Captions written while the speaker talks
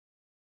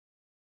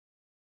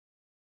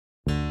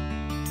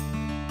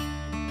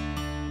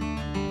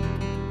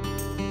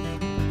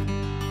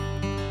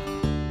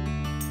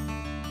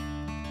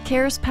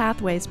CARE's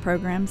Pathways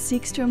program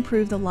seeks to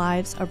improve the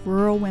lives of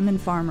rural women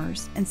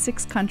farmers in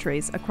 6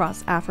 countries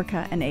across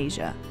Africa and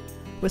Asia.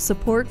 With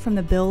support from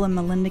the Bill and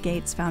Melinda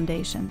Gates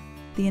Foundation,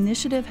 the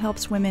initiative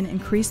helps women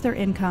increase their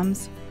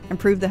incomes,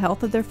 improve the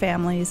health of their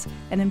families,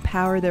 and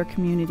empower their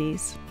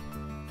communities.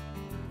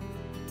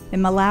 In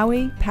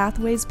Malawi,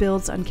 Pathways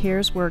builds on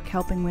CARE's work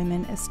helping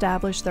women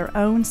establish their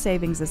own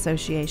savings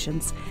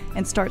associations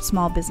and start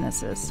small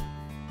businesses.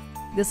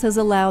 This has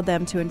allowed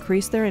them to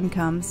increase their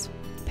incomes,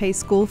 pay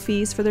school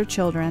fees for their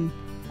children,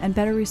 and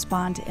better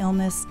respond to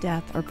illness,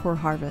 death, or poor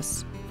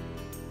harvests.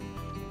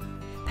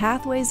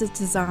 Pathways is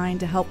designed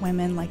to help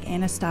women like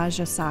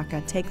Anastazia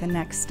Saka take the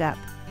next step,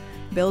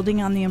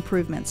 building on the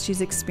improvements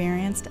she's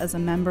experienced as a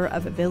member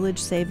of a Village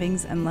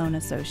Savings and Loan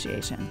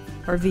Association,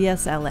 or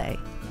VSLA.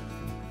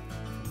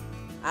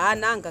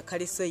 Nanga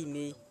kaliso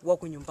ine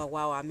wakunyumba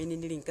wawo amene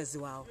ndili mkazi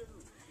wawo.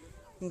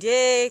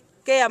 Ndiye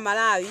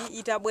CARE-Malawi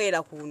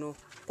itabwera kuno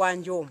kwa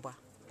Njomba,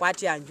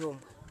 kwati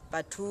Anjomba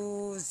pa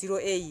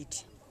 208.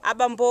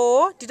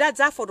 Abambo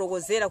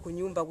tidadzafotokozera ku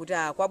nyumba kuti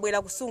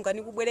kwabwera kusunga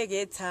ni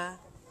kubwereketsa.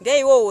 Ndiye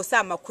iwowo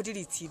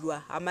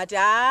samakhutiritsidwa amati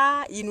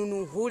inu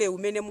nuhule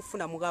umene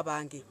mufuna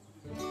mukapange.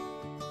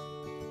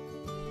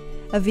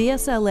 A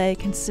VSLA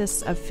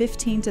consists of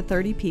 15 to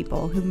 30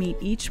 people who meet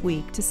each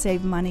week to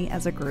save money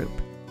as a group.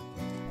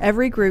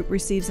 Every group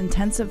receives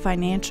intensive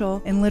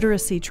financial and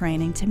literacy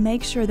training to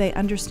make sure they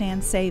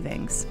understand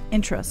savings,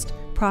 interest,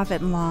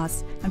 profit and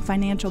loss, and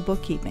financial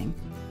bookkeeping.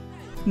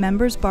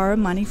 Members borrow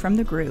money from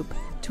the group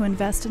to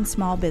invest in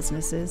small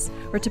businesses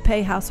or to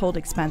pay household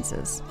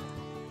expenses.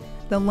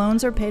 The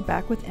loans are paid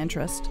back with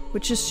interest,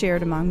 which is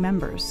shared among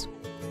members.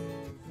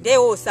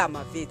 Ndewo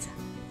samaveta.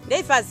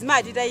 Ndeifa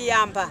zimati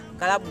tayamba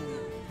kalabuyo.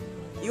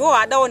 Iwo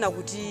adaona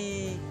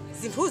kuti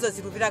zinthuzo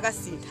zikupita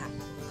kasintha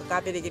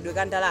kakaperekedwe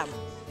ka ndalama.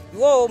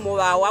 Iwo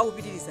mowawa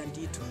akupitiriza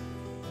ndithu.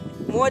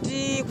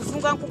 Moti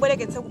kusunga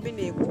nkubwereketsa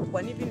kumeneko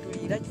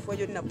kwanipindulira chifukwa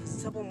choti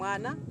naphunzitsapo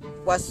mwana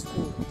kwa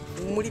sukulu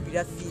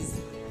mulipira fees.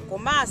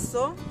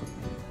 Komanso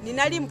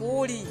ninali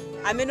mbuli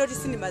amene oti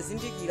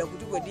sinimazindikira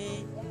kuti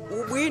kodi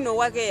ubwino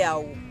wake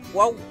yawo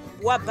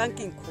wa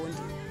banking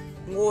konde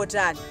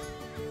ngotani.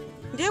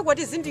 Ndiye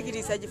kwati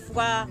zindikirisa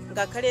chifukwa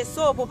ngakhale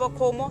sopo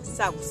pakhomo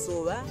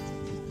sakusowa,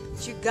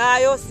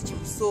 chigayo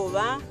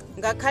sichikusowa,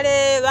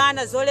 ngakhale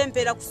vana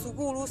zolembera ku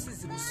sukulu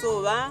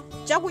sizikusowa,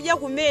 chakudya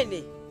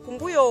kumene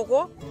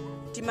kumbuyoko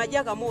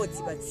timadya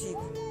kamodzi pa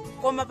tsiku.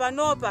 Koma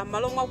panopa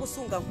malo mwa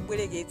kusunga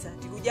nkubwereketsa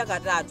tikudya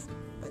katatu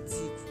pa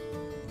tsiku.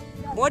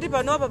 Moti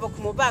panopa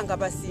pakhomo panga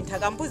pasintha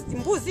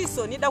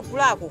kambuziso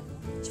nidagulako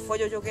chifukwa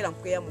chochokera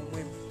mpweya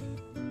momwemo.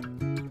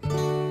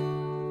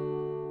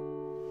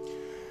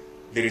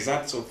 The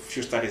results of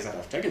few studies that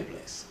have taken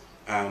place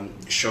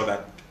show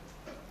that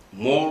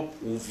more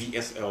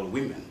VSL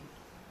women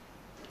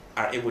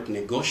are able to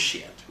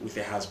negotiate with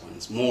their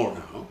husbands more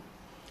now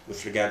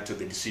with regard to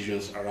the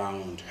decisions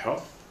around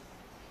health,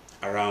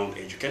 around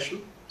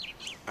education,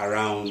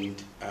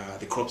 around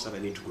the crops that they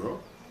need to grow,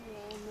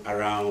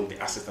 around the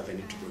assets that they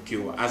need to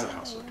procure as a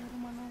household.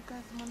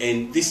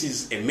 And this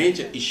is a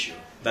major issue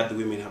that the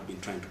women have been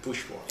trying to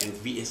push for, and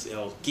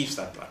VSL gives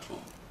that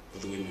platform for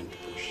the women to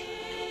push.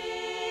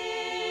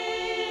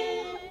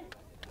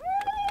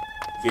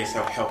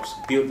 VSL helps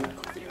build that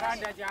confidence.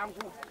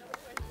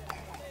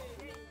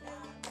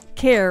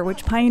 CARE,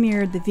 which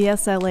pioneered the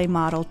VSLA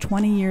model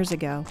 20 years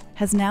ago,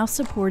 has now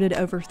supported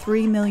over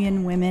 3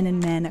 million women and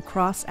men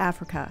across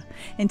Africa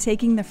in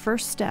taking the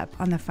first step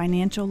on the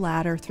financial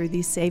ladder through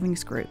these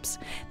savings groups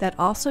that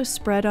also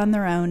spread on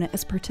their own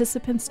as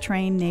participants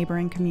train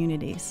neighboring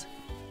communities.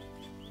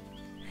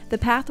 The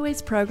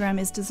Pathways program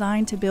is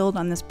designed to build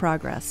on this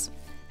progress,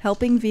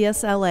 helping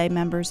VSLA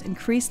members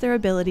increase their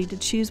ability to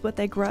choose what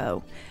they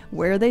grow,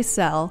 where they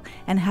sell,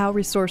 and how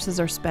resources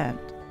are spent.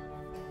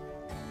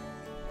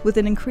 With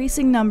an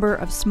increasing number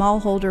of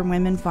smallholder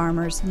women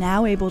farmers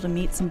now able to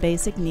meet some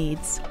basic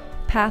needs,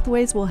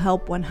 Pathways will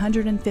help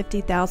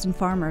 150,000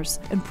 farmers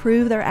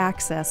improve their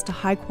access to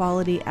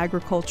high-quality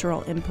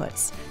agricultural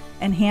inputs,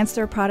 enhance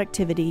their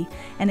productivity,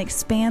 and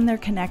expand their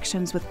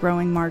connections with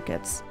growing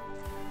markets.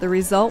 The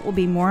result will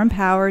be more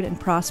empowered and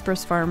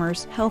prosperous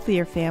farmers,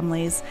 healthier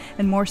families,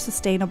 and more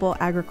sustainable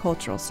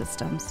agricultural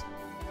systems.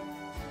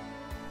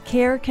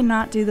 CARE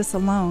cannot do this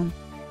alone.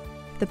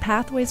 The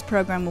Pathways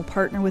program will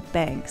partner with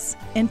banks,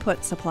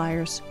 input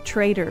suppliers,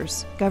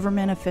 traders,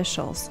 government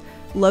officials,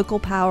 local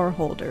power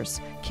holders,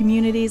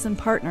 communities, and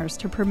partners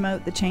to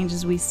promote the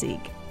changes we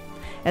seek.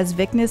 As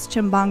Vicknes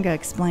Chimbonga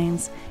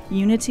explains,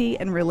 unity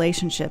and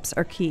relationships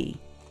are key.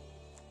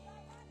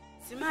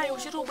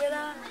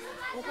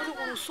 Ukuti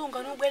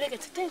kusunga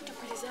nobwereketsa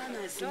tentikwilizana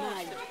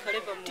azimayi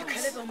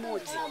tikhaleba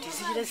modzi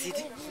tizikira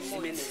ziti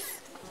zimenezi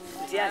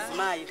ndi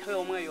azimayi nthawi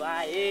yomweyo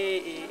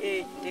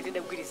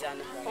nditide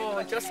kugwirizana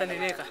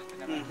chosaneneka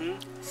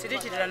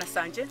sitichitirana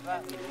sanje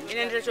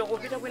ine ndile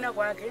chokupita kwina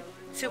kwake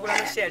tsiku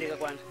lamasiyalika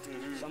kwana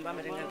kwamba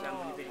amatenga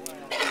ndambo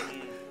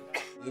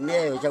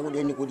Ineyo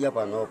chakudya ndikudya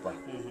panopa.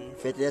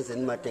 Fertilizer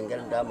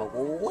nimatengera ndama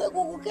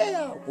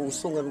kukeya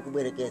kusunga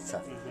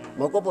nikubereketsa.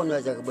 Makopo no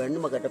achakubwera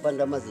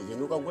nimakatapanda mazije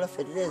nukagula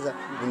fertilizer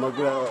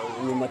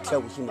nimatira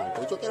kuchimanga.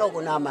 Uchokera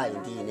uko na amali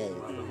ndi ineyo.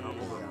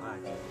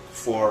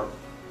 For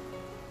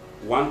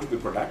one to be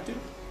productive,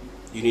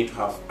 you need to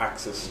have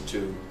access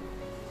to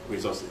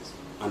resources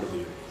and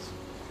opportunities.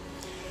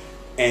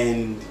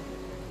 And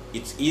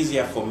it's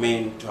easier for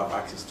men to have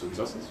access to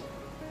resources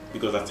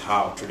because that's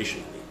how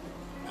traditionally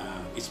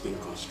it's been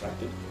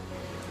constructed,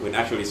 when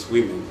actually it's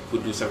women who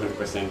do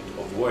 70%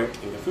 of work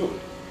in the field.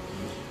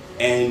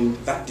 And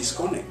that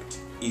disconnect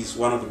is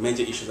one of the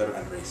major issues that we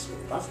address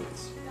with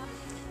pathways,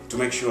 to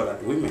make sure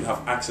that women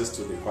have access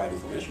to the required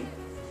information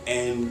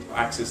and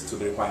access to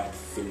the required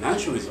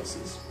financial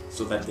resources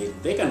so that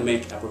they can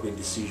make appropriate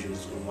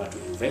decisions on what to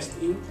invest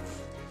in,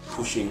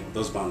 pushing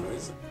those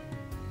boundaries.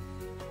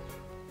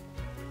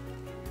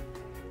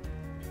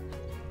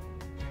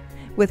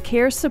 With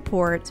CARE's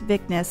support,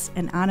 Vicknes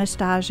and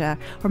Anastazia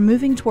are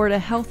moving toward a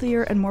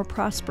healthier and more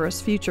prosperous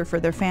future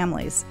for their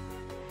families.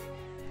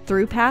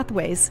 Through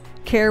Pathways,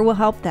 CARE will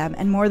help them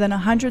and more than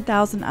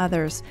 100,000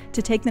 others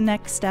to take the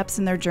next steps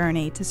in their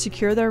journey to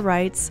secure their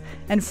rights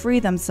and free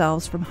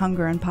themselves from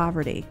hunger and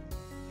poverty.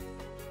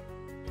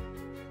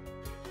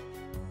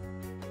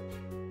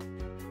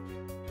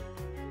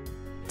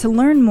 To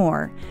learn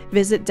more,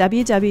 visit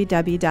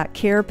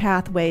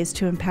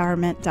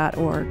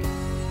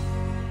www.carepathwaystoempowerment.org.